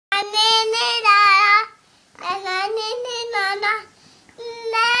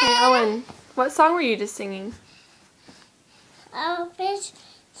Owen, what song were you just singing? Oh, fish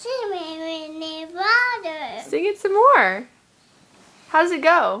swimming in the water. Sing it some more. How does it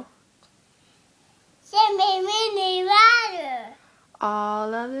go? Swimming in the water.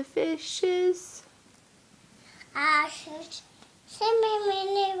 All of the fishes. I fish swimming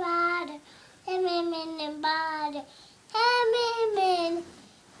in the water. Swimming in the water. Swimming in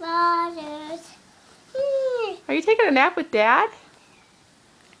waters. Are you taking a nap with Dad?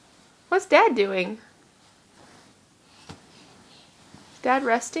 What's Dad doing? Is Dad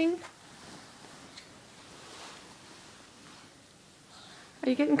resting? Are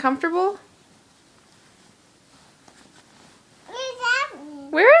you getting comfortable? Where's that?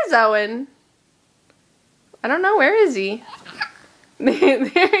 Where is Owen? I don't know. Where is he? There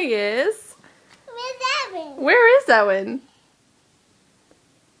he is. Where's that? Where is Owen?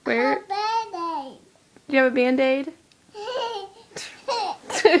 Where? A Band-Aid. Do you have a Band-Aid?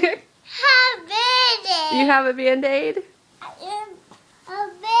 You have a Band-Aid? A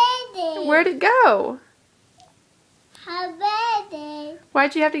Band-Aid. Where'd it go? A Band-Aid.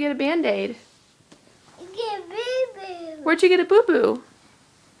 Why'd you have to get a Band-Aid? Get boo-boo. Where'd you get a boo-boo?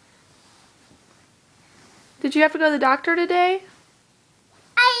 Did you have to go to the doctor today?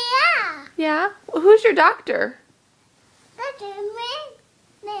 Oh, yeah. Yeah? Well, who's your doctor? That's a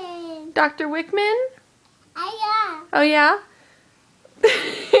man. Dr. Wickman? Oh, yeah. Oh, yeah?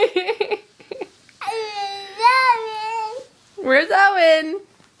 Where's Owen?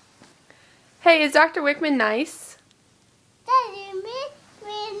 Hey, is Dr. Wickman nice? That's a man.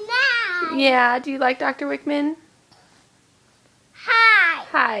 Yeah, do you like Dr. Wickman? Hi.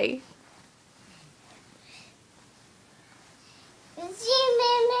 Hi.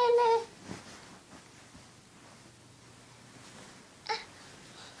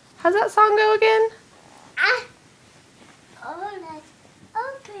 How's that song go again? Oh, let's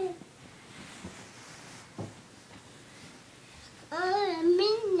open. Oh, me.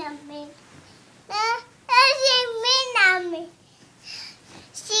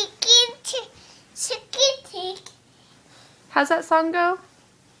 How's that song go?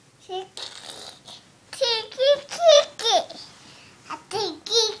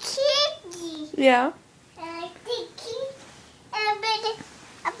 Yeah.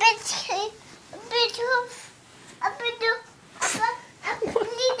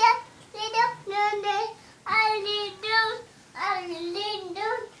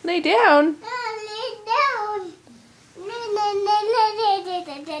 Lay down.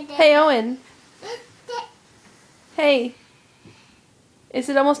 Hey, Owen. Hey. Is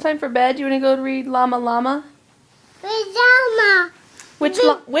it almost time for bed? You want to go read Llama Llama? Which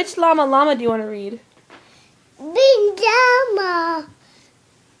Llama Llama do you want to read? Pajama.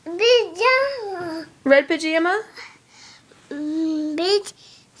 Red Pajama?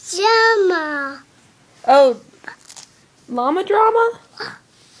 Pajama. Oh, Llama Drama?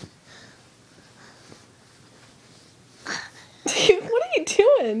 What are you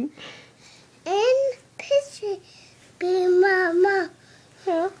doing? And picture be mama.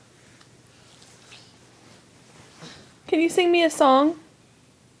 Yeah. Can you sing me a song?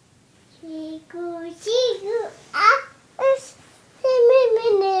 Chiku, Swimming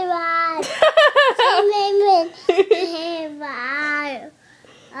in the water.